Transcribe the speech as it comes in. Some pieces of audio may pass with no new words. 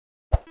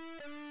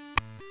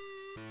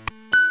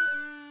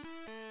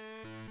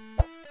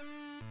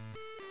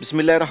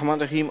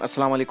बिस्मिल्लाहिर्रहमानिर्रहीम,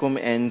 अस्सलाम वालेकुम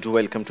and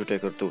welcome to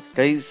take Urdu.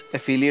 Guys,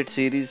 affiliate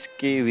series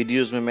के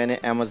वीडियोस में मैंने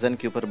अमेज़न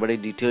के ऊपर बड़े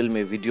डिटेल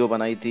में वीडियो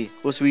बनाई थी।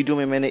 उस वीडियो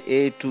में मैंने A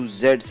to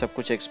Z सब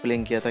कुछ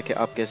एक्सप्लेन किया था कि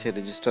आप कैसे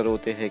रजिस्टर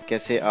होते हैं,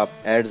 कैसे आप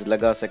एड्स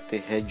लगा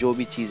सकते हैं, जो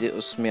भी चीज़ें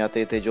उसमें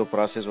आते थे, जो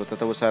प्रोसेस होता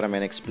था, वो सारा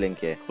मैंने एक्सप्लेन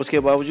किया है। उसके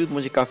बावजूद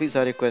मुझे काफ़ी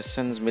सारे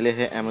क्वेश्चन मिले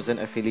हैं अमेज़न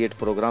एफिलिएट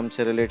प्रोग्राम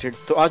से रिलेटेड।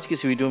 तो आज की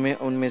इस वीडियो में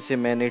उनमें से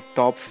मैंने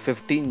टॉप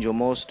 15 जो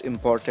most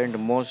important,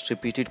 most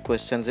repeated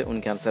question है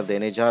उनके आंसर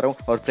देने जा रहा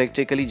हूँ और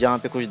प्रैक्टिकली जहाँ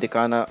पे कुछ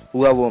दिखाना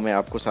हुआ वो मैं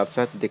आपको साथ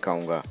साथ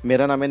दिखाऊंगा।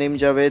 मेरा नाम है नईम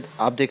जावेद,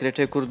 आप देख रहे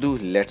थे Urdu,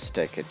 let's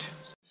take it.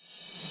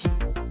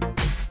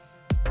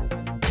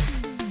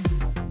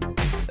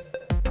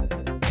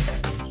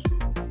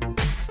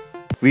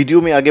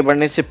 Video में आगे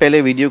बढ़ने से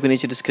पहले वीडियो के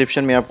नीचे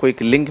डिस्क्रिप्शन में आपको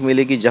एक लिंक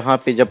मिलेगी जहां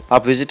पे जब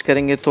आप विजिट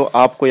करेंगे तो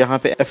आपको यहां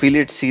पे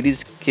एफिलिएट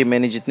सीरीज के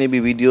मैंने जितने भी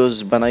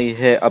वीडियोस बनाई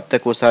है अब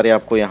तक वो सारे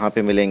आपको यहां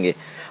पे मिलेंगे।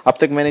 अब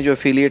तक मैंने जो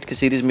एफिलिएट की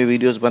सीरीज में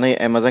वीडियोस बनाई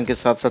अमेज़न के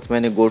साथ साथ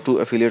मैंने गो टू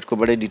एफिलिएट को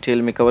बड़े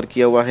डिटेल में कवर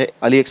किया हुआ है,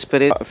 अली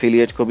एक्सप्रेस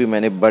एफिलिएट को भी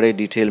मैंने बड़े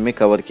डिटेल में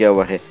कवर किया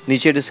हुआ है।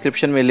 नीचे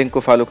डिस्क्रिप्शन में लिंक को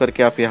फॉलो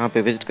करके आप यहाँ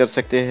पे विजिट कर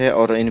सकते हैं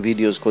और इन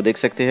वीडियोस को देख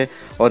सकते हैं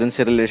और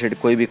इनसे रिलेटेड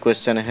कोई भी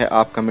क्वेश्चन है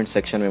आप कमेंट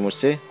सेक्शन में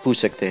मुझसे पूछ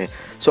सकते हैं।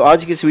 सो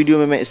आज की इस वीडियो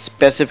में मैं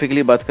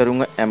स्पेसिफिकली बात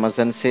करूंगा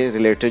अमेज़न से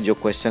रिलेटेड जो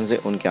क्वेश्चन है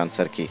उनके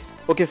आंसर की।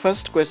 ओके,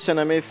 फर्स्ट क्वेश्चन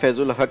हमें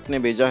फैजुल हक ने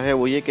भेजा है।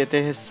 वो ये कहते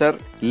हैं, सर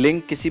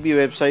लिंक किसी भी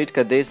वेबसाइट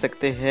का दे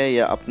सकते हैं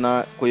या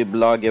अपना कोई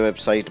ब्लॉग या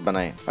वेबसाइट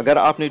बनाएं। अगर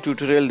आपने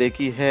ट्यूटोरियल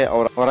देखी है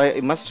और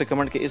आई मस्ट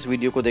रिकमेंड कि इस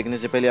वीडियो को देखने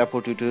से पहले आपको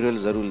ट्यूटोरियल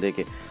जरूर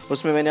देखें।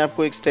 उसमें मैंने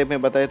आपको एक स्टेप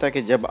में बताया था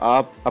कि जब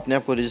आप अपने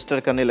आप को रजिस्टर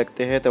करने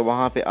लगते हैं तो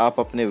वहाँ पे आप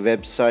अपने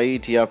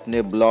वेबसाइट या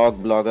अपने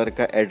ब्लॉगर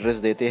का एड्रेस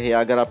देते हैं, या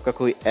अगर आपका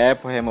कोई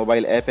ऐप है,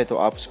 मोबाइल ऐप है, तो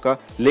आप उसका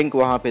लिंक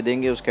वहाँ पे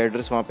देंगे, उसका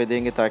एड्रेस वहाँ पे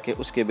देंगे ताकि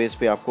उसके बेस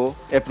पे आपको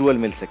अप्रूवल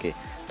मिल सके।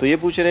 तो ये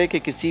पूछ रहे हैं कि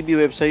किसी भी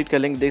वेबसाइट का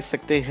लिंक दे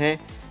सकते हैं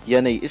या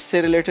नहीं।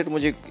 इससे रिलेटेड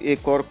मुझे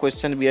एक और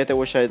क्वेश्चन भी आया था,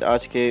 वो शायद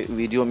आज के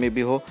वीडियो में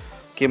भी हो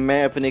कि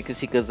मैं अपने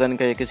किसी कज़न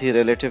का या किसी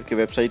रिलेटिव की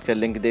वेबसाइट का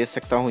लिंक दे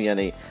सकता हूँ या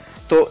नहीं।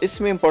 तो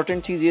इसमें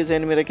इंपॉर्टेंट चीज़ ये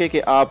ज़हन में रखें कि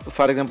आप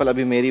फॉर एग्जांपल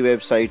अभी मेरी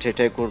वेबसाइट है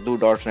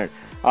tekurdu.net,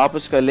 आप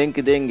उसका लिंक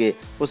देंगे,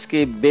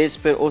 उसके बेस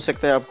पर हो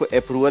सकता है आपको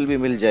अप्रूवल भी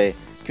मिल जाए,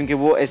 क्योंकि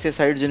वो ऐसे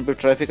साइट जिन पर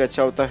ट्रैफिक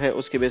अच्छा होता है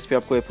उसके बेस पे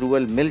आपको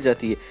अप्रूवल मिल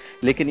जाती है।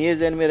 लेकिन ये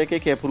ज़हन में रखें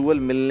कि अप्रूवल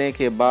मिलने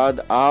के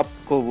बाद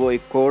आपको वो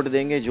एक कोड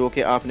देंगे जो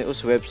कि आपने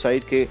उस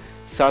वेबसाइट के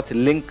साथ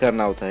लिंक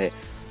करना होता है।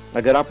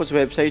 अगर आप उस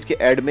वेबसाइट के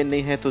एडमिन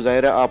नहीं है तो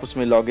जाहिर है आप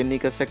उसमें लॉगिन नहीं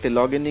कर सकते,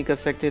 लॉगिन नहीं कर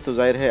सकते तो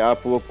जाहिर है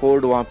आप वो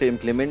कोड वहाँ पे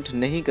इम्प्लीमेंट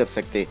नहीं कर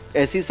सकते।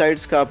 ऐसी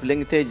साइट्स का आप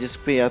लिंक थे जिस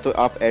पे या तो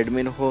आप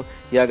एडमिन हो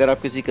या अगर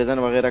आप किसी कज़न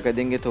वगैरह का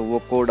देंगे तो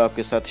वो कोड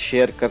आपके साथ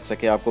शेयर कर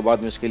सके, आपको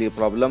बाद में उसके लिए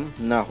प्रॉब्लम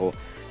ना हो।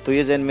 तो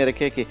ये ज़हन में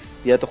रखें कि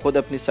या तो ख़ुद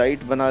अपनी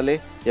साइट बना ले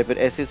या फिर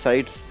ऐसी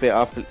साइट पे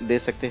आप दे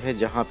सकते हैं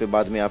जहाँ पे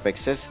बाद में आप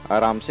एक्सेस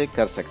आराम से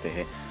कर सकते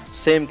हैं।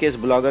 सेम केस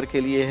ब्लॉगर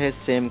के लिए है,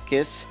 सेम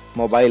केस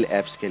मोबाइल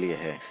ऐप्स के लिए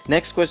है।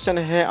 नेक्स्ट क्वेश्चन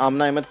है,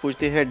 आमना अहमद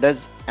पूछती है,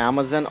 डज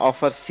अमेज़न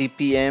ऑफर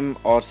CPM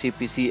और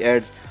CPC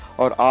एड्स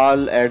और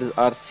all ads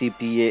are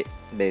CPA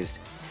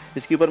based.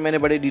 इसके ऊपर मैंने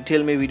बड़े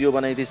डिटेल में वीडियो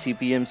बनाई थी,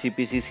 CPM,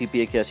 CPC,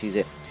 CPA क्या चीज़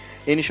है।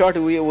 इन शॉर्ट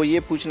वो ये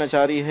पूछना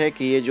चाह रही है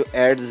कि ये जो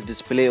एड्स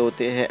डिस्प्ले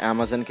होते हैं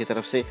अमेज़न की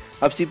तरफ से,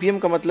 अब CPM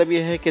का मतलब ये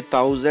है कि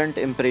 1000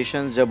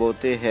 इम्प्रेशंस जब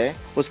होते हैं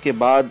उसके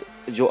बाद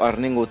जो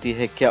अर्निंग होती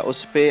है, क्या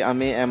उस पे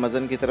हमें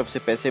अमेज़न की तरफ से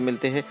पैसे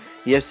मिलते हैं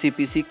या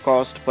CPC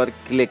कॉस्ट पर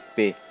क्लिक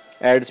पे,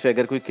 एड्स पे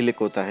अगर कोई क्लिक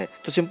होता है।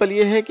 तो सिंपल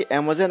ये है कि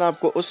अमेज़न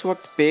आपको उस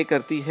वक्त पे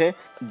करती है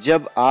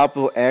जब आप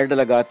वो ऐड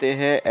लगाते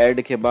हैं,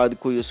 ऐड के बाद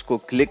कोई उसको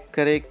क्लिक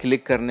करे,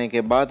 क्लिक करने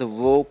के बाद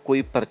वो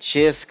कोई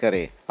परचेस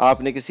करे।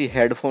 आपने किसी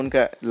हेडफोन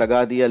का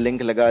लगा दिया,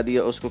 लिंक लगा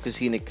दिया, उसको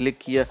किसी ने क्लिक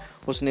किया,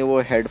 उसने वो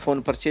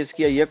हेडफोन परचेस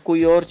किया या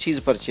कोई और चीज़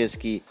परचेस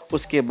की,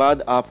 उसके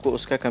बाद आपको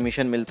उसका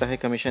कमीशन मिलता है,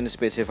 कमीशन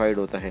स्पेसिफाइड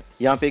होता है।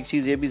 यहाँ पे एक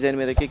चीज़ ये भी ध्यान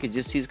में रखिए कि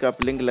जिस चीज़ का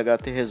आप लिंक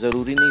लगाते हैं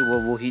ज़रूरी नहीं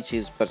वो वही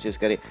चीज़ परचेस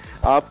करे।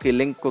 आपके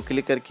लिंक को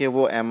क्लिक करके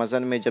वो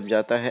अमेज़न में जब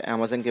जाता है,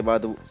 अमेज़न के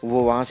बाद वो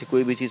वहाँ से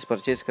कोई भी चीज़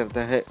परचेस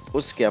करता है,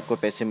 उसके आपको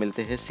पैसे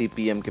मिलते हैं,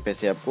 CPM के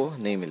पैसे आपको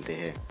नहीं मिलते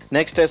हैं।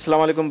 नेक्स्ट है, अस्सलाम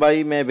वालेकुम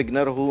भाई, मैं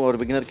बिगनर हूँ और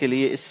बिगनर के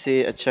लिए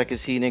इससे अच्छा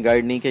किसी ने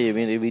गाइड नहीं किया, ये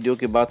मेरी वीडियो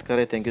की बात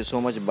करे, thank you so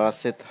much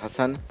Basit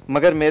Hasan.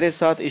 मगर मेरे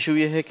साथ इशू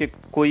ये है कि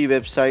कोई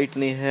वेबसाइट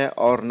नहीं है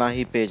और ना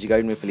ही पेज,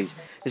 गाइड में प्लीज़।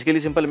 इसके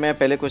लिए सिंपल मैं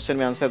पहले क्वेश्चन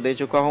में आंसर दे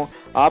चुका हूं।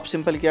 आप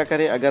सिंपल क्या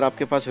करें, अगर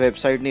आपके पास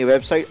वेबसाइट नहीं,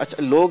 वेबसाइट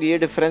अच्छा, लोग ये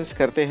डिफरेंस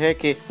करते हैं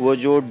कि वो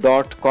जो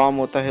 .com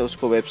होता है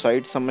उसको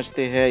वेबसाइट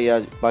समझते हैं या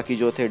बाकी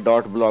जो थे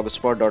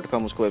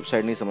 .blogspot.com उसको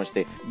वेबसाइट नहीं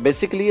समझते।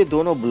 बेसिकली ये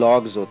दोनों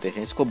ब्लॉग्स होते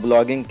हैं, इसको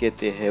ब्लॉगिंग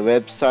कहते हैं।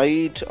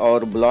 वेबसाइट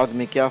और ब्लॉग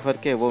में क्या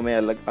फ़र्क है वो मैं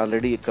अलग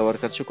ऑलरेडी कवर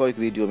कर चुका हूँ एक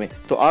वीडियो में।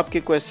 तो आपके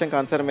क्वेश्चन का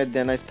आंसर मैं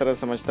देना इस तरह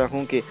समझता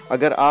हूँ कि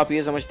अगर आप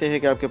ये समझते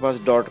हैं कि आपके पास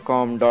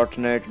 .com,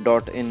 .net,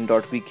 .in,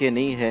 .pk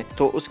नहीं है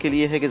तो उसके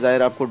लिए है कि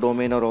ज़ाहिर आपको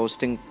डोमेन और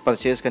होस्टिंग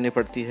परचेज करनी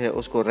पड़ती है,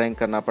 उसको रैंक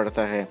करना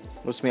पड़ता है,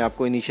 उसमें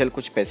आपको इनिशियल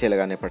कुछ पैसे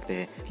लगाने पड़ते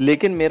हैं।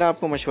 लेकिन मेरा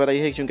आपको मशवरा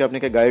ये है, क्योंकि आपने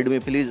कहा गाइड में,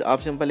 प्लीज़ आप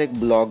सिंपल एक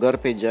ब्लॉगर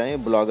पे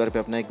जाएं, ब्लॉगर पे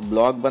अपना एक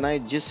ब्लॉग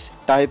बनाएं जिस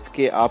टाइप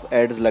के आप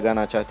एड्स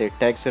लगाना चाहते हैं,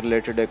 टैग से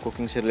रिलेटेड है,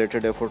 कुकिंग से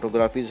रिलेटेड है,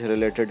 फोटोग्राफी से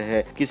रिलेटेड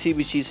है, किसी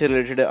भी चीज़ से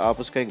रिलेटेड है, आप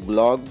उसका एक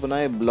ब्लॉग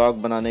बनाएं।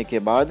 ब्लॉग बनाने के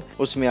बाद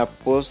उसमें आप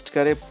पोस्ट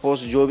करें,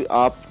 पोस्ट जो भी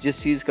आप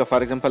जिस चीज़ का,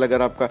 फॉर एग्जांपल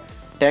अगर आपका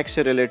टैग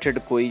से रिलेटेड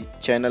कोई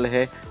चैनल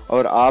है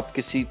और आप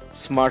किसी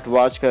स्मार्ट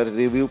वॉच का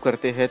रिव्यू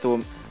करते हैं, तो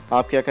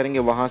आप क्या करेंगे,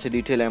 वहाँ से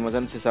डिटेल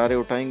अमेज़न से सारे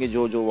उठाएंगे,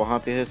 जो जो वहाँ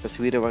पे है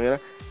तस्वीरें वगैरह,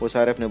 वो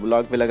सारे अपने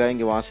ब्लॉग पे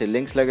लगाएंगे, वहाँ से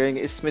लिंक्स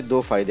लगाएंगे। इसमें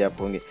दो फ़ायदे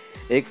आपको होंगे।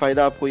 एक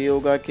फ़ायदा आपको ये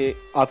होगा कि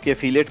आपकी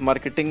एफिलिएट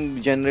मार्केटिंग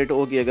जनरेट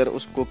होगी अगर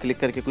उसको क्लिक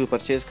करके कोई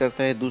परचेज़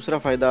करता है। दूसरा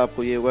फ़ायदा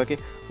आपको ये होगा कि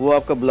वो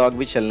आपका ब्लॉग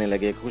भी चलने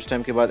लगेगा। कुछ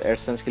टाइम के बाद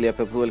एडसेंस के लिए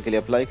आप अप्रूवल के लिए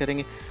अप्लाई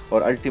करेंगे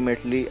और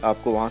अल्टीमेटली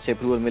आपको वहाँ से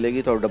अप्रूवल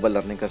मिलेगी, तो आप डबल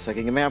अर्निंग कर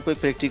सकेंगे। मैं आपको एक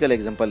प्रैक्टिकल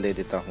एग्जांपल दे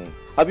देता हूँ।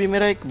 अभी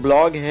मेरा एक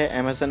ब्लॉग है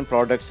अमेज़न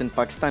प्रोडक्ट्स इन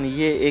पाकिस्तान।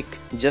 ये एक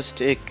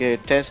जस्ट एक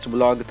टेस्ट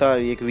ब्लॉग था,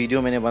 एक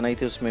वीडियो मैंने बनाई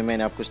थी, उसमें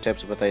मैंने आपको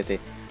स्टेप्स बताए थे।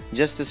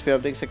 जस्ट इस पे आप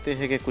देख सकते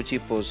हैं कि कुछ ही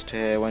पोस्ट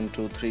है, 1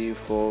 2 3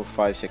 4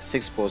 5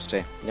 6 पोस्ट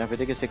है। यहाँ पे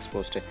देखिए 6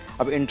 पोस्ट है।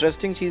 अब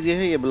इंटरेस्टिंग चीज़ ये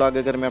है, ये ब्लॉग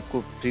अगर मैं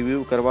आपको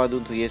रिव्यू करवा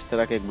दूँ तो ये इस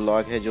तरह का एक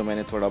ब्लॉग है जो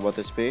मैंने थोड़ा बहुत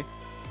इस पर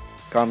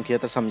काम किया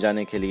था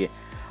समझाने के लिए।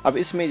 अब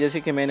इसमें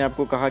जैसे कि मैंने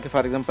आपको कहा कि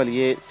फॉर एग्जांपल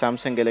ये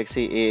सैमसंग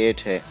गैलेक्सी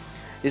A8 है,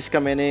 इसका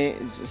मैंने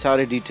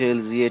सारे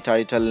डिटेल्स, ये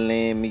टाइटल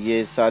नेम,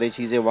 ये सारी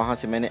चीज़ें वहाँ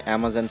से मैंने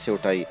अमेज़न से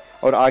उठाई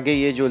और आगे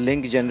ये जो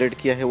लिंक जनरेट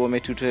किया है वो मैं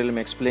ट्यूटोरियल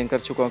में एक्सप्लेन कर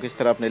चुका हूँ किस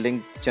तरह आपने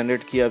लिंक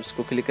जनरेट किया,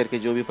 उसको क्लिक करके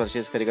जो भी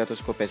परचेज करेगा तो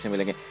उसको पैसे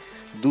मिलेंगे।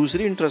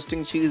 दूसरी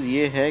इंटरेस्टिंग चीज़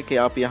ये है कि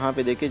आप यहाँ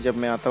पे देखिए, जब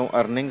मैं आता हूँ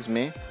अर्निंग्स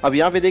में, अब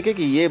यहाँ पे देखिए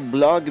कि ये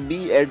ब्लॉग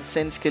भी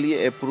एडसेंस के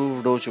लिए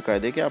अप्रूव्ड हो चुका है।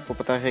 देखिए आपको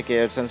पता है कि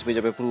एडसेंस पे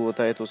जब अप्रूव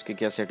होता है तो उसके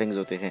क्या सेटिंग्स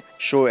होते हैं।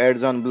 शो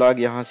एड्स ऑन ब्लॉग,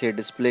 यहाँ से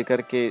डिस्प्ले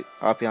करके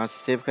आप यहाँ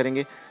से सेव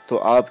करेंगे तो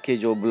आपके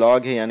जो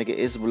ब्लॉग है, यानी कि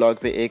इस ब्लॉग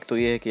पे एक तो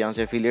ये है कि यहाँ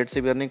से एफिलिएट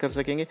से भी अर्निंग कर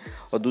सकेंगे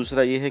और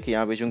दूसरा ये है कि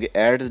यहाँ पे चूँकि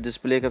एड्स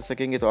डिस्प्ले कर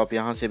सकेंगे तो आप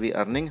यहाँ से भी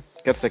अर्निंग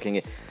कर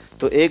सकेंगे।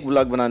 तो एक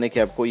ब्लॉग बनाने के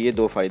आपको ये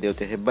दो फ़ायदे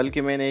होते हैं।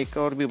 बल्कि मैंने एक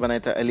और भी बनाया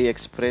था अली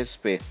एक्सप्रेस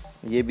पे,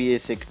 ये भी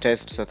ऐसे एक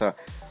टेस्ट सा था,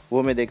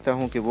 वो मैं देखता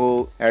हूँ कि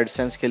वो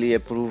एडसेंस के लिए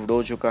अप्रूव्ड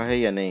हो चुका है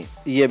या नहीं।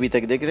 ये अभी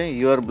तक देख रहे हैं,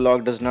 your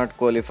blog does not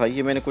qualify,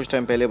 ये मैंने कुछ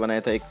टाइम पहले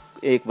बनाया था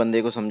एक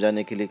बंदे को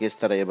समझाने के लिए कि इस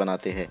तरह ये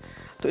बनाते हैं।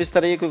 तो इस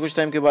तरह ये कुछ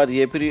टाइम के बाद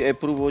ये फिर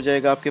अप्रूव हो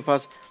जाएगा आपके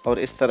पास। और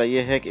इस तरह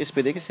ये है कि इस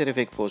पे देखिए सिर्फ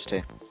एक पोस्ट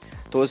है,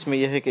 तो इसमें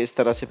यह है कि इस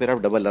तरह से फिर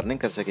आप डबल अर्निंग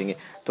कर सकेंगे।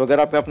 तो अगर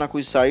आपका अपना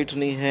कोई साइट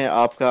नहीं है,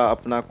 आपका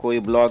अपना कोई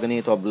ब्लॉग नहीं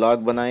है, तो आप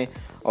ब्लॉग बनाएं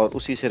और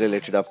उसी से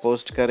रिलेटेड आप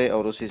पोस्ट करें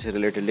और उसी से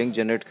रिलेटेड लिंक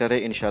जनरेट करें,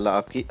 इंशाल्लाह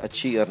आपकी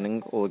अच्छी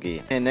अर्निंग होगी।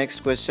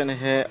 नेक्स्ट क्वेश्चन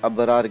है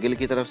अबरार गिल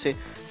की तरफ से,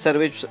 sir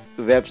which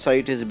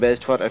website is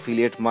best for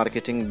affiliate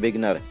marketing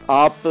beginner.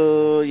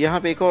 आप यहाँ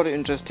पे एक और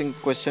इंटरेस्टिंग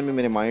क्वेश्चन भी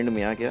मेरे माइंड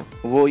में आ गया।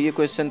 वो ये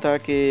क्वेश्चन था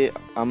कि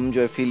हम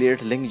जो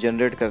एफिलिएट लिंक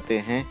जनरेट करते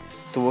हैं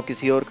तो वो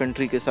किसी और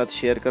कंट्री के साथ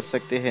शेयर कर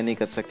सकते हैं, नहीं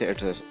कर सकते,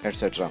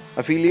 एटसेट्रा।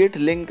 एफिलिएट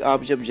लिंक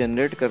आप जब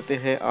जनरेट करते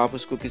हैं, आप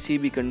उसको किसी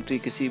भी कंट्री,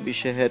 किसी भी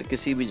शहर,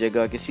 किसी भी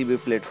जगह, किसी भी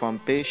प्लेटफॉर्म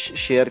पे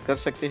शेयर कर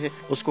सकते हैं।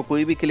 उसको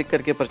कोई भी क्लिक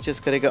करके परचेस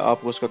करेगा,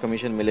 आपको उसका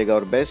कमीशन मिलेगा।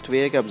 और बेस्ट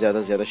वे है कि आप ज़्यादा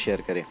से ज़्यादा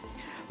शेयर करें।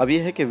 अब ये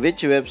है कि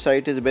विच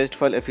website is best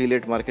for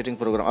affiliate marketing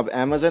programme. अब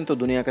अमेज़न तो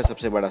दुनिया का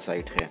सबसे बड़ा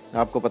साइट है,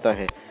 आपको पता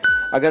है।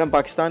 अगर हम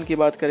पाकिस्तान की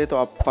बात करें तो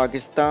आप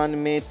पाकिस्तान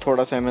में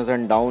थोड़ा सा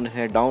अमेज़न डाउन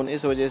है। डाउन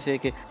इस वजह से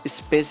कि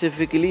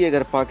स्पेसिफिकली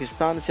अगर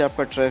पाकिस्तान से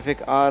आपका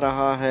ट्रैफिक आ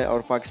रहा है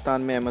और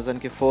पाकिस्तान में अमेज़न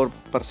के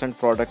 4%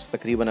 प्रोडक्ट्स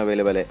तकरीबन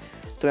अवेलेबल है,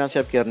 तो यहाँ से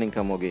आपकी अर्निंग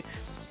कम होगी।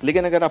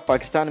 लेकिन अगर आप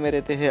पाकिस्तान में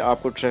रहते हैं,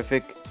 आपको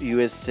traffic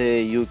USA,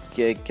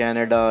 UK,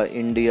 Canada,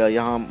 India,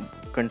 यहाँ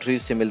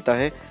कंट्रीज़ से मिलता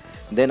है,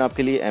 देन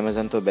आपके लिए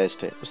अमेज़न तो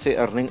बेस्ट है, उससे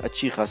अर्निंग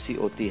अच्छी खासी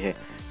होती है।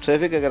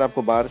 ट्रैफिक अगर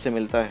आपको बाहर से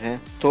मिलता है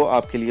तो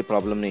आपके लिए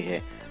प्रॉब्लम नहीं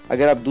है।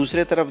 अगर आप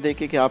दूसरे तरफ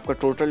देखें कि आपका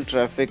टोटल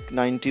ट्रैफिक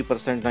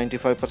 90%,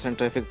 95%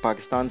 ट्रैफिक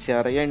पाकिस्तान से आ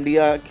रहा है या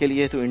इंडिया के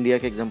लिए, तो इंडिया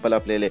के एग्जांपल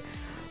आप ले लें,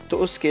 तो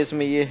उस केस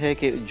में ये है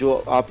कि जो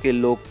आपके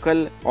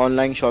लोकल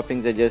ऑनलाइन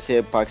शॉपिंग्स है,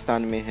 जैसे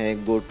पाकिस्तान में है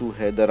GoTo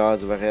है,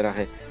 दराज वगैरह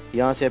है,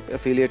 यहाँ से आप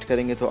एफिलिएट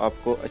करेंगे तो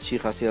आपको अच्छी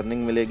खासी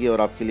अर्निंग मिलेगी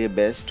और आपके लिए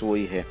बेस्ट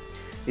वही है।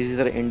 इसी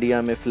तरह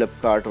इंडिया में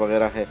फ्लिपकार्ट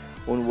वगैरह है,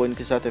 वो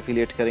इनके साथ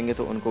एफिलिएट करेंगे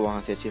तो उनको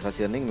वहाँ से अच्छी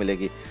खासी अर्निंग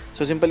मिलेगी।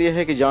 सो सिंपल ये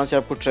है कि जहाँ से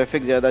आपको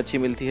ट्रैफिक ज़्यादा अच्छी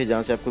मिलती है,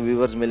 जहाँ से आपको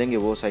व्यूवर्स मिलेंगे,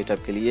 वो साइट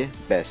आपके लिए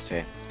बेस्ट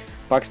है।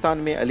 पाकिस्तान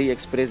में अली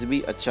एक्सप्रेस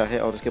भी अच्छा है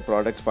और उसके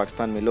प्रोडक्ट्स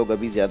पाकिस्तान में लोग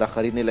अभी ज़्यादा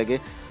ख़रीदने लगे,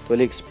 तो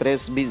अली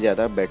एक्सप्रेस भी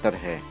ज़्यादा बेटर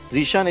है।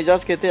 जीशान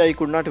एजाज कहते हैं, I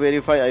could not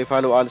verify, I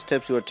follow all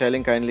steps you are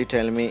telling, kindly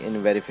tell me in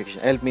verification,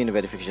 help me in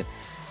verification.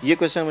 ये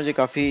क्वेश्चन मुझे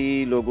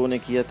काफ़ी लोगों ने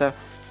किया था।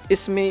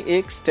 इसमें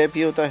एक स्टेप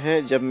ये होता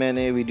है, जब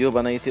मैंने वीडियो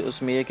बनाई थी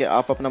उसमें यह कि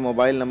आप अपना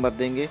मोबाइल नंबर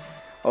देंगे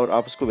और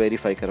आप उसको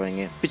वेरीफाई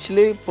करवाएंगे।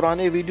 पिछले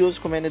पुराने वीडियोस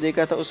को मैंने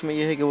देखा था, उसमें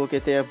यह है कि वो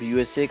कहते हैं आप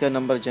USA का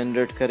नंबर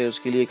जनरेट करें,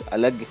 उसके लिए एक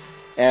अलग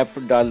ऐप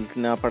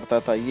डालना पड़ता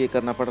था, ये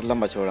करना पड़ता,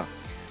 लंबा चौड़ा।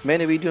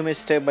 मैंने वीडियो में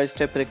स्टेप बाय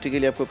स्टेप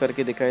प्रैक्टिकली आपको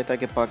करके दिखाया था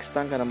कि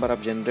पाकिस्तान का नंबर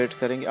आप जनरेट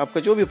करेंगे,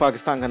 आपका जो भी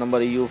पाकिस्तान का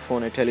नंबर, EU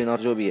फ़ोन है, टेलीनॉर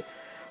जो भी है,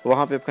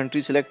 वहाँ पे आप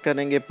कंट्री सेलेक्ट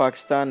करेंगे,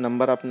 पाकिस्तान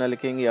नंबर अपना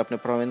लिखेंगे, अपने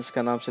प्रोविंस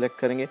का नाम सेलेक्ट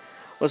करेंगे,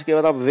 उसके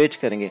बाद आप वेट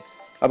करेंगे।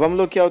 अब हम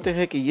लोग क्या होते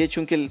हैं कि ये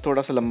चूंकि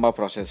थोड़ा सा लंबा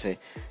प्रोसेस है,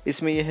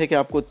 इसमें यह है कि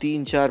आपको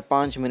 3, 4,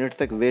 5 मिनट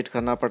तक वेट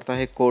करना पड़ता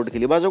है कोड के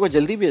लिए। बाज़ों को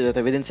जल्दी भी आ जाता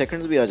है, विद इन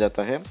सेकंड्स भी आ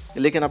जाता है,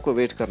 लेकिन आपको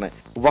वेट करना है।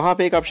 वहाँ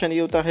पे एक ऑप्शन ये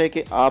होता है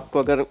कि आपको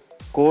अगर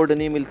कोड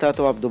नहीं मिलता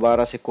तो आप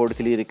दोबारा से कोड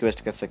के लिए रिक्वेस्ट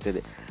कर सकते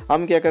थे।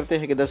 हम क्या करते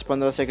हैं कि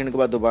 10-15 सेकंड के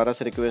बाद दोबारा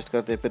से रिक्वेस्ट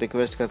करते, फिर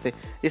रिक्वेस्ट करते।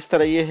 इस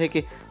तरह ये है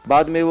कि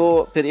बाद में वो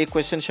फिर एक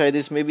क्वेश्चन शायद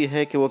इसमें भी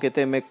है कि वो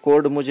कहते हैं मैं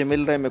कोड मुझे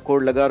मिल रहा है, मैं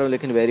कोड लगा रहा हूँ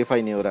लेकिन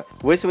वेरीफाई नहीं हो रहा।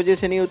 वो इस वजह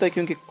से नहीं होता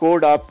क्योंकि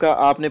कोड आपका,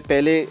 आपने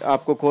पहले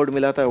आपको कोड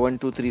मिला था 1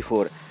 2 3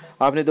 4,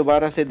 आपने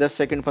दोबारा से 10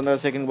 सेकंड 15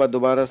 सेकंड बाद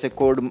दोबारा से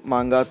कोड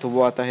मांगा तो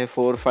वो आता है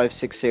 4 5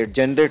 6 8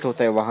 जनरेट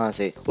होता है वहां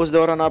से। उस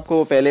दौरान आपको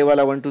वो पहले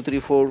वाला 1 2 3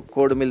 4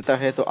 कोड मिलता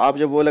है, तो आप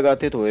जब वो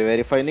लगाते तो वो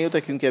वेरीफाई नहीं होता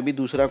क्योंकि अभी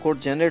दूसरा कोड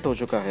जनरेट हो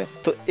चुका है।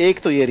 तो एक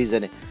तो ये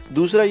रीज़न है।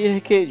 दूसरा ये है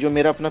कि जो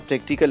मेरा अपना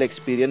प्रैक्टिकल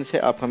एक्सपीरियंस है,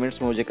 आप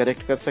कमेंट्स में मुझे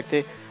करेक्ट कर सकते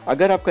हैं।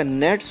 अगर आपका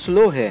नेट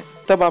स्लो है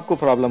तब आपको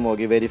प्रॉब्लम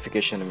होगी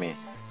वेरिफिकेशन में।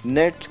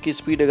 नेट की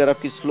स्पीड अगर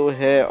आपकी स्लो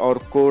है और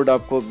कोड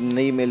आपको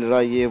नहीं मिल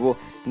रहा, ये वो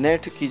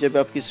नेट की जब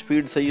आपकी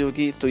स्पीड सही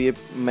होगी तो ये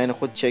मैंने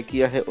खुद चेक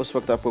किया है, उस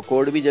वक्त आपको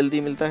कोड भी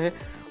जल्दी मिलता है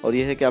और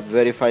ये है कि आप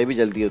वेरीफाई भी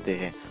जल्दी होते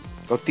हैं।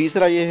 और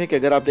तीसरा ये है कि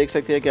अगर आप देख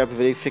सकते हैं कि आप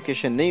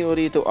वेरिफिकेशन नहीं हो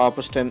रही तो आप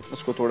उस टाइम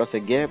उसको थोड़ा सा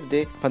गैप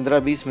दे,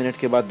 15-20 मिनट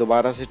के बाद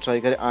दोबारा से ट्राई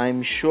करें। आई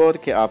एम श्योर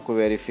कि आपको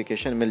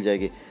वेरिफिकेशन मिल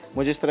जाएगी।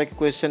 मुझे इस तरह के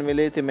क्वेश्चन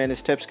मिले थे, मैंने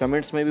स्टेप्स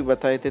कमेंट्स में भी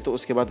बताए थे, तो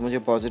उसके बाद मुझे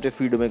पॉजिटिव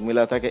फीडबैक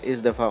मिला था कि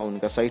इस दफ़ा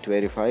उनका साइट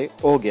वेरीफाई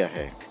हो गया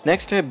है।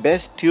 नेक्स्ट है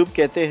बेस्ट ट्यूब,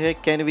 कहते हैं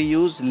can we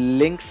use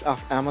links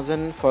of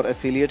Amazon for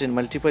affiliate in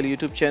multiple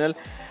YouTube channel.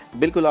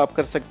 बिल्कुल आप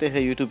कर सकते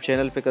हैं, यूट्यूब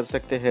चैनल पे कर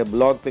सकते हैं,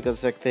 ब्लॉग पे कर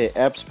सकते हैं,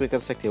 ऐप्स पे कर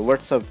सकते हैं,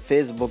 व्हाट्सअप,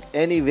 फेसबुक,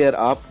 एनीवेयर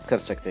आप कर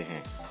सकते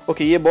हैं।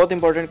 ओके, ये बहुत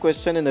इंपॉर्टेंट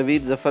क्वेश्चन है।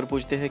 नवीद जफर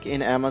पूछते हैं कि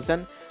इन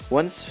Amazon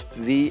once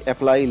we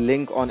apply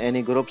link on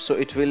any group so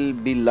it will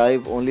be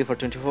live only for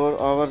 24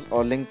 hours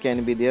or link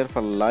can be there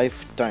for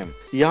lifetime।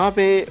 यहाँ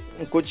पे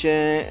कुछ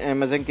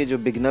अमेजन के जो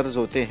बिगनर्स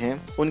होते हैं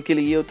उनके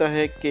लिए ये होता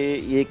है कि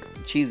एक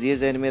चीज़ ये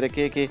जहन में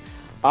रखें कि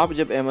आप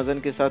जब अमेजन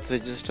के साथ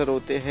रजिस्टर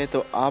होते हैं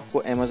तो आपको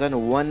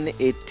अमेजन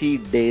 180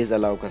 डेज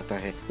अलाउ करता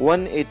है।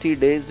 180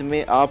 डेज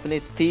में आपने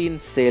 3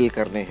 सेल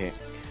करने हैं।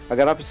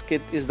 अगर आप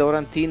इस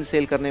दौरान 3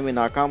 सेल करने में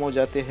नाकाम हो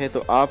जाते हैं तो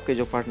आपके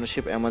जो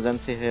पार्टनरशिप अमेजन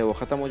से है वो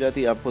ख़त्म हो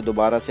जाती है, आपको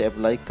दोबारा से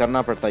अप्लाई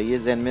करना पड़ता है। ये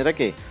जहन में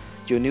रखें,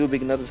 जो न्यू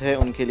बिगनर्स है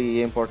उनके लिए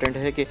ये इंपॉर्टेंट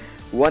है कि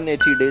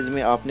 180 डेज़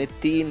में आपने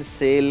 3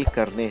 सेल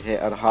करने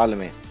हैं हर हाल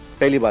में।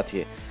 पहली बात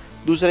ये।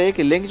 दूसरा ये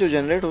कि लिंक जो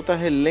जनरेट होता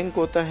है, लिंक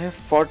होता है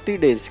 40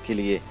 डेज़ के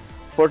लिए।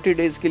 40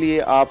 डेज़ के लिए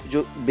आप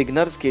जो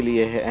बिगनर्स के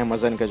लिए है,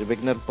 अमेजन का जो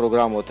बिगनर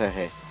प्रोग्राम होता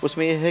है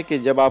उसमें यह है कि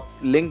जब आप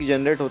लिंक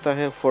जनरेट होता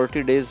है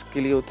 40 डेज़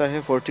के लिए होता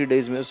है। 40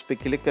 डेज़ में उस पर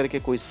क्लिक करके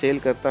कोई सेल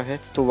करता है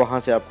तो वहाँ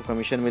से आपको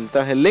कमीशन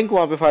मिलता है। लिंक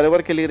वहाँ पे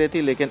फॉरएवर के लिए रहती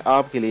है लेकिन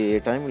आपके लिए ये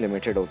टाइम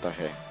लिमिटेड होता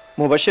है।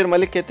 मुबशिर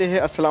मलिक कहते हैं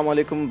अस्सलाम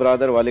वालेकुम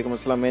ब्रादर। वालेकुम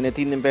अस्सलाम। मैंने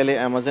 3 दिन पहले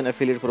अमेजन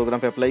एफिलिएट प्रोग्राम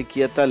पे अप्लाई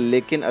किया था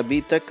लेकिन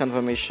अभी तक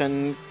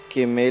कंफर्मेशन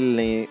के मेल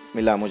नहीं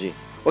मिला मुझे।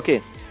 ओके,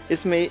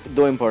 इसमें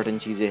 2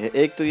 इंपॉर्टेंट चीज़ें हैं।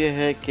 एक तो ये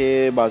है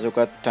कि बाज़ों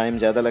का टाइम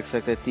ज़्यादा लग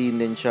सकता है, 3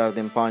 दिन, 4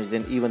 दिन, 5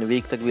 दिन, इवन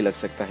वीक तक भी लग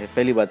सकता है,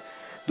 पहली बात।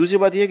 दूसरी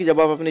बात यह है कि जब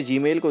आप अपने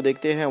जीमेल को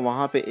देखते हैं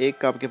वहाँ पे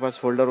एक आपके पास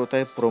फोल्डर होता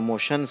है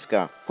प्रोमोशंस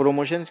का।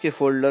 प्रोमोशंस के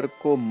फोल्डर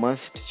को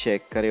मस्ट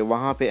चेक करें,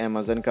 वहाँ पे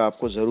अमेजन का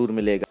आपको ज़रूर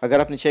मिलेगा।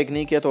 अगर आपने चेक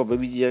नहीं किया तो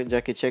अभी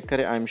जाके चेक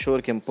करें। आई एम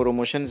श्योर कि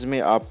प्रोमोशंस में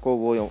आपको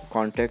वो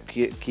कॉन्टैक्ट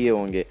किए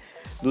होंगे।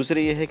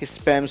 दूसरी ये है कि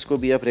स्पैम्स को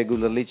भी आप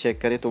रेगुलरली चेक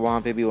करें तो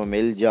वहाँ पे भी वो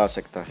मिल जा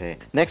सकता है।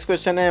 नेक्स्ट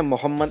क्वेश्चन है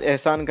मोहम्मद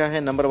एहसान का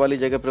है। नंबर वाली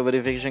जगह पर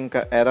वेरिफिकेशन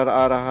का एरर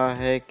आ रहा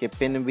है कि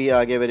पिन भी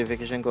आ गया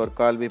वेरिफिकेशन का और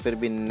कॉल भी, फिर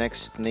भी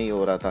नेक्स्ट नहीं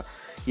हो रहा था।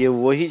 ये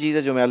वही चीज़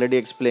है जो मैं ऑलरेडी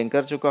एक्सप्लेन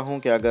कर चुका हूँ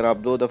कि अगर आप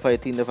 2 दफ़ा या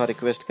 3 दफ़ा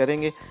रिक्वेस्ट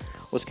करेंगे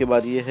उसके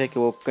बाद ये है कि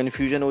वो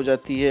कन्फ्यूजन हो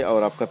जाती है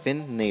और आपका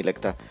पिन नहीं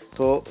लगता।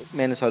 तो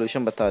मैंने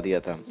सॉल्यूशन बता दिया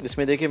था।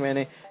 इसमें देखिए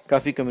मैंने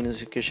काफ़ी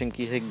कम्युनिकेशन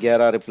की है,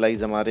 11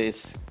 रिप्लाईज हमारे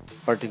इस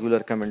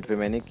पर्टिकुलर कमेंट पे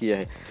मैंने किया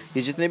है।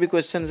 ये जितने भी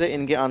क्वेश्चंस हैं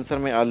इनके आंसर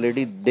मैं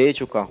ऑलरेडी दे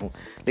चुका हूँ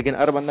लेकिन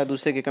हर बंदा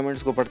दूसरे के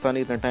कमेंट्स को पढ़ता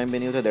नहीं, इतना टाइम भी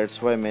नहीं होता।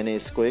 दैट्स वाई मैंने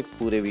इसको एक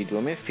पूरे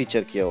वीडियो में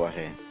फीचर किया हुआ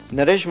है।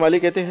 नरेश माली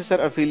कहते हैं सर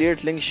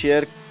अफिलिएट लिंक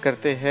शेयर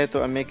करते हैं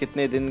तो हमें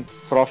कितने दिन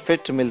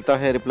प्रॉफिट मिलता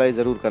है, रिप्लाई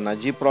ज़रूर करना।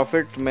 जी,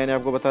 प्रॉफिट मैंने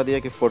आपको बता दिया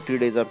कि 40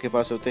 डेज़ आपके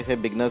पास होते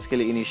हैं बिगनर्स के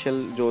लिए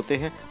इनिशियल जो होते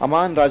हैं।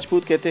 अमान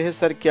राजपूत कहते हैं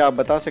सर क्या आप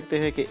बता सकते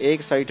हैं कि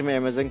एक साइट में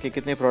अमेजन के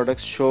कितने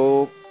प्रोडक्ट्स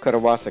शो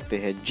करवा सकते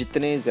हैं?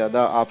 जितने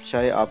ज़्यादा आप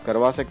चाहे आप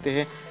करवा सकते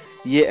हैं।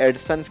 ये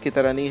एडसन्स की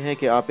तरह नहीं है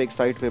कि आप एक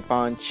साइट पे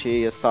 5, 6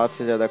 या 7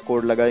 से ज़्यादा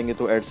कोड लगाएंगे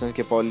तो एडसन्स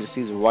के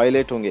पॉलिसीज़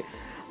वायलेट होंगे।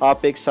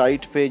 आप एक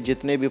साइट पे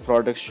जितने भी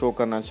प्रोडक्ट शो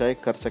करना चाहे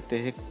कर सकते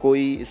हैं,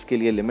 कोई इसके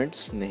लिए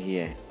लिमिट्स नहीं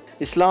है।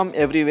 इस्लाम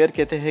एवरीवेयर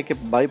कहते हैं कि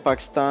भाई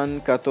पाकिस्तान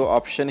का तो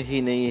ऑप्शन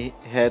ही नहीं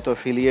है तो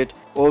एफिलिएट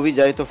हो भी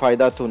जाए तो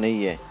फ़ायदा तो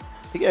नहीं है।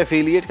 ठीक है,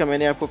 एफिलिएट का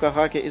मैंने आपको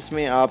कहा कि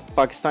इसमें आप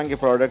पाकिस्तान के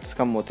प्रोडक्ट्स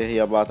कम होते हैं,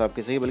 या बात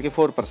आपकी सही, बल्कि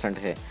 4%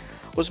 है।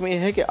 उसमें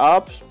यह है कि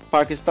आप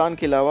पाकिस्तान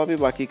के अलावा भी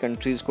बाकी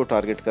कंट्रीज़ को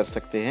टारगेट कर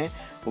सकते हैं।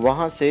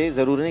 वहाँ से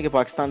ज़रूरी नहीं कि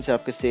पाकिस्तान से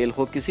आपकी सेल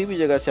हो, किसी भी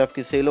जगह से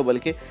आपकी सेल हो,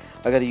 बल्कि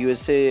अगर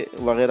यूएसए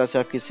वगैरह से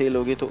आपकी सेल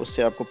होगी तो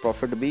उससे आपको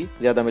प्रॉफिट भी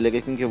ज़्यादा मिलेगा,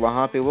 क्योंकि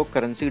वहाँ पे वो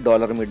करेंसी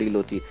डॉलर में डील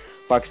होती है।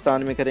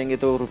 पाकिस्तान में करेंगे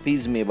तो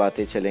रुपीज़ में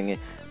बातें चलेंगे।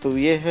 तो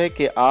ये है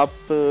कि आप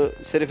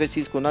सिर्फ इस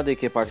चीज़ को ना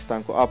देखें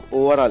पाकिस्तान को, आप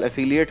ओवरऑल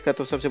एफिलिएट का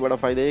तो सबसे बड़ा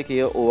फ़ायदा है कि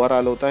ये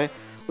ओवरऑल होता है,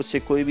 उससे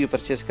कोई भी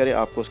परचेस करे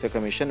आपको उसका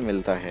कमीशन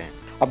मिलता है।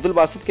 अब्दुल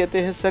बासित कहते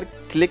हैं सर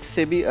क्लिक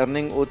से भी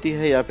अर्निंग होती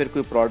है या फिर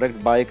कोई प्रोडक्ट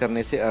बाय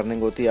करने से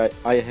अर्निंग होती है?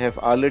 I have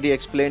already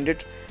explained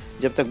it,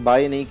 जब तक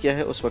बाय नहीं किया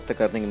है उस वक्त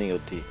तक अर्निंग नहीं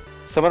होती।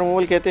 समर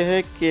मोबाइल कहते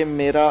हैं कि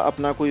मेरा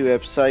अपना कोई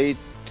वेबसाइट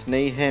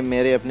नहीं है,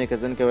 मेरे अपने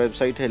कज़न का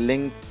वेबसाइट है,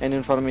 लिंक एंड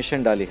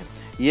इन्फॉर्मेशन डाली है।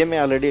 ये मैं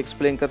ऑलरेडी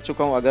एक्सप्लेन कर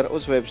चुका हूँ। अगर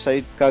उस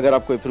वेबसाइट का अगर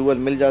आपको अप्रूवल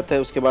मिल जाता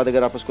है, उसके बाद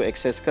अगर आप उसको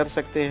एक्सेस कर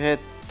सकते हैं,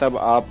 तब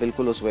आप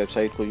बिल्कुल उस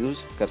वेबसाइट को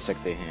यूज़ कर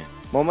सकते हैं।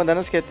 मोहम्मद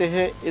अनस कहते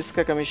हैं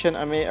इसका कमीशन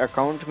हमें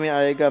अकाउंट में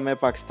आएगा, मैं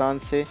पाकिस्तान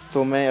से,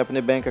 तो मैं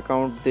अपने बैंक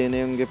अकाउंट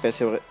देने होंगे,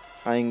 पैसे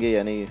आएंगे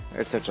या नहीं,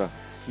 एट्सेट्रा।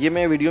 ये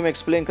मैं वीडियो में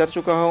एक्सप्लेन कर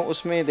चुका हूँ।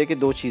 उसमें देखिए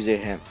दो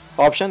चीज़ें हैं,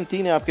 ऑप्शन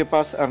 3 है आपके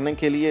पास अर्निंग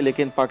के लिए,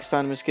 लेकिन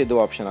पाकिस्तान में इसके 2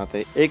 ऑप्शन आते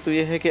हैं। एक तो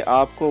ये है कि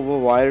आपको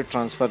वो वायर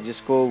ट्रांसफ़र,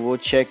 जिसको वो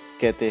चेक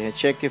कहते हैं,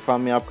 चेक के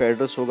फॉर्म में आपका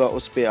एड्रेस होगा,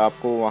 उस पर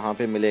आपको वहाँ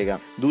पे मिलेगा।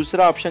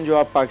 दूसरा ऑप्शन जो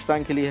आप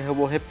पाकिस्तान के लिए है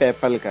वो है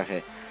पेपल का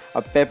है।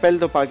 अब पेपल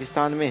तो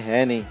पाकिस्तान में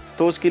है नहीं,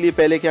 तो उसके लिए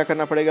पहले क्या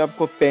करना पड़ेगा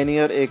आपको,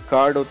 पेनियर एक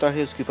कार्ड होता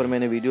है, उसके ऊपर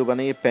मैंने वीडियो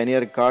बनाई है,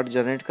 पेनियर कार्ड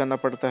जनरेट करना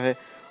पड़ता है,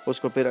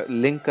 उसको फिर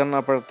लिंक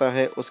करना पड़ता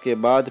है, उसके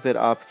बाद फिर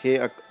आपके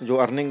जो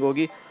अर्निंग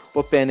होगी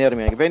वो पेनियर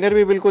में आएगी। पेनियर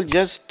भी बिल्कुल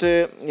जस्ट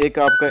एक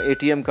आपका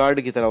एटीएम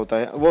कार्ड की तरह होता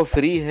है, वो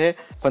फ्री है,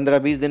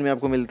 15-20 दिन में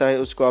आपको मिलता है।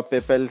 उसको आप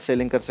पेपल से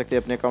लिंक कर सकते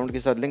हैं, अपने अकाउंट के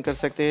साथ लिंक कर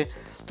सकते हैं,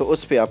 तो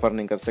उस पर आप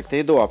अर्निंग कर सकते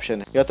हैं। 2 ऑप्शन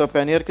है, या तो आप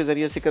पेनियर के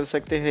ज़रिए से कर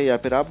सकते हैं या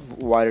फिर आप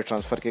वायर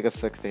ट्रांसफ़र के कर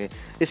सकते हैं।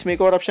 इसमें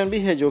एक और ऑप्शन भी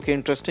है जो कि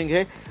इंटरेस्टिंग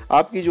है,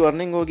 आपकी जो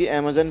अर्निंग होगी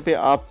अमेज़न पे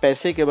आप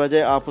पैसे के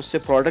बजाय आप उससे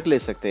प्रोडक्ट ले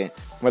सकते हैं।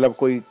 मतलब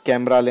कोई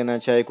कैमरा लेना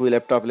चाहे, कोई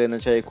लैपटॉप लेना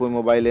चाहे, कोई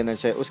मोबाइल लेना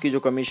चाहे, उसकी जो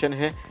कमीशन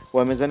है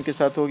वो अमेज़न के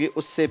साथ होगी,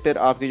 उससे फिर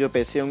आपके जो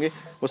पैसे होंगे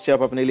उससे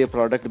आप अपने लिए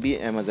प्रोडक्ट भी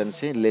अमेज़न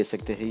से ले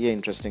सकते हैं। ये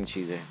इंटरेस्टिंग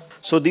चीज़ है।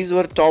 So these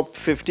were top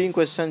 15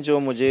 question जो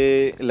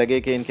मुझे लगे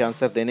कि इनके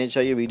आंसर देने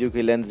चाहिए। वीडियो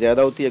की लेंथ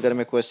ज़्यादा होती है, अगर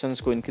मैं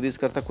क्वेश्चंस को इंक्रीज़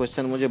करता,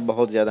 क्वेश्चन मुझे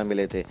बहुत ज़्यादा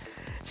मिले थे।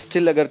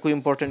 स्टिल अगर कोई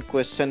इंपॉर्टेंट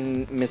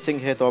क्वेश्चन मिसिंग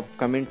है तो आप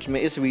कमेंट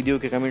में, इस वीडियो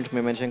के कमेंट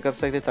में मेंशन कर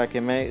सकते हैं, ताकि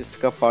मैं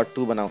इसका पार्ट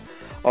 2 बनाऊँ।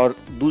 और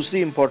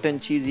दूसरी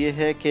इंपॉर्टेंट चीज़ ये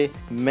है कि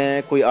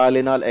मैं कोई ऑल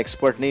इन ऑल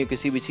एक्सपर्ट नहीं हूँ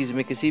किसी भी चीज़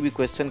में। किसी भी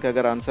क्वेश्चन का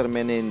अगर आंसर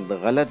मैंने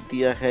गलत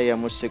दिया है या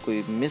मुझसे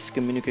कोई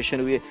मिसकम्युनिकेशन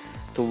हुई है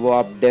तो वो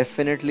आप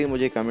डेफिनेटली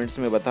मुझे कमेंट्स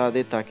में बता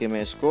दें, ताकि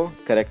मैं इसको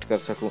करेक्ट कर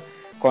सकूँ।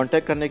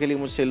 कांटेक्ट करने के लिए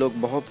मुझसे लोग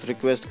बहुत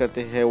रिक्वेस्ट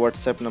करते हैं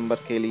व्हाट्सएप नंबर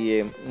के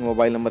लिए,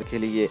 मोबाइल नंबर के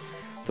लिए,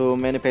 तो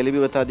मैंने पहले भी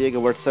बता दिया कि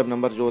व्हाट्सएप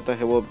नंबर जो होता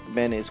है वो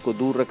मैंने इसको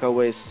दूर रखा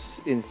हुआ है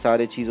इन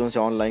सारे चीज़ों से,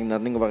 ऑनलाइन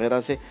अर्निंग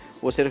वगैरह से।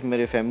 वो सिर्फ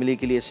मेरे फैमिली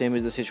के लिए। सेम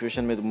इज़ द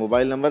सिचुएशन में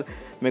मोबाइल नंबर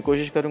मैं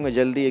कोशिश करूँगा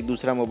जल्दी एक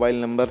दूसरा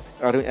मोबाइल नंबर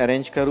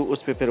अरेंज करूँ,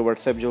 उस पर फिर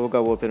व्हाट्सएप जो होगा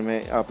वो फिर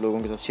मैं आप लोगों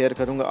के साथ शेयर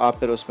करूँगा, आप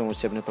फिर उस पर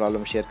मुझसे अपनी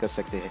प्रॉब्लम शेयर कर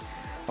सकते हैं।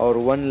 और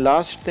वन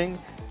लास्ट थिंग,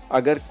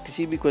 अगर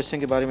किसी भी क्वेश्चन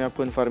के बारे में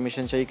आपको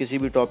इन्फॉर्मेशन चाहिए किसी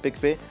भी टॉपिक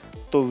पे,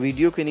 तो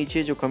वीडियो के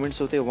नीचे जो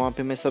कमेंट्स होते हैं वहाँ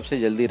पे मैं सबसे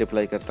जल्दी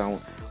रिप्लाई करता हूँ।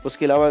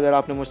 उसके अलावा अगर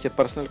आपने मुझसे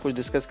पर्सनल कुछ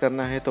डिस्कस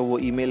करना है तो वो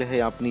ईमेल है,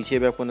 आप नीचे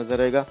भी आपको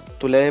नजर आएगा,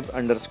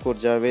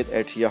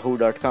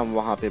 tuleb_javed@yahoo.com।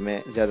 वहाँ पे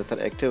मैं ज़्यादातर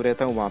एक्टिव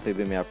रहता हूँ, वहाँ पे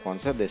भी मैं आपको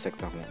आंसर दे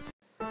सकता हूँ।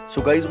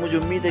 सो गाइस, मुझे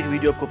उम्मीद है कि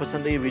वीडियो आपको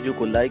पसंद आई। वीडियो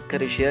को लाइक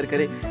करें, शेयर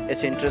करें।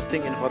 ऐसे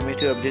इंटरेस्टिंग,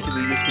 इन्फॉर्मेटिव, अपडेटेड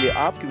वीडियोस के लिए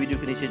आपकी वीडियो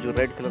के नीचे जो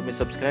रेड कलर में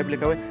सब्सक्राइब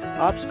लिखा हुआ है,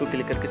 आप इसको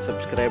क्लिक करके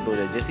सब्सक्राइब हो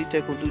जाए। जैसे ही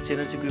टेक उर्दू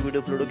चैनल से कोई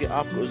वीडियो अपलोड होगी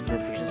आपको उसकी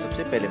नोटिफिकेशन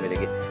सबसे पहले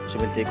मिलेगी। सो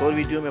मिलते हैं एक और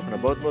वीडियो में। अपना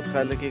बहुत बहुत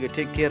ख्याल रखिएगा।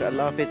 टेक केयर,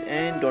 अल्लाह हाफिज़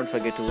and don't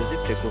forget to visit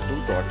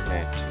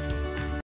techurdu.net।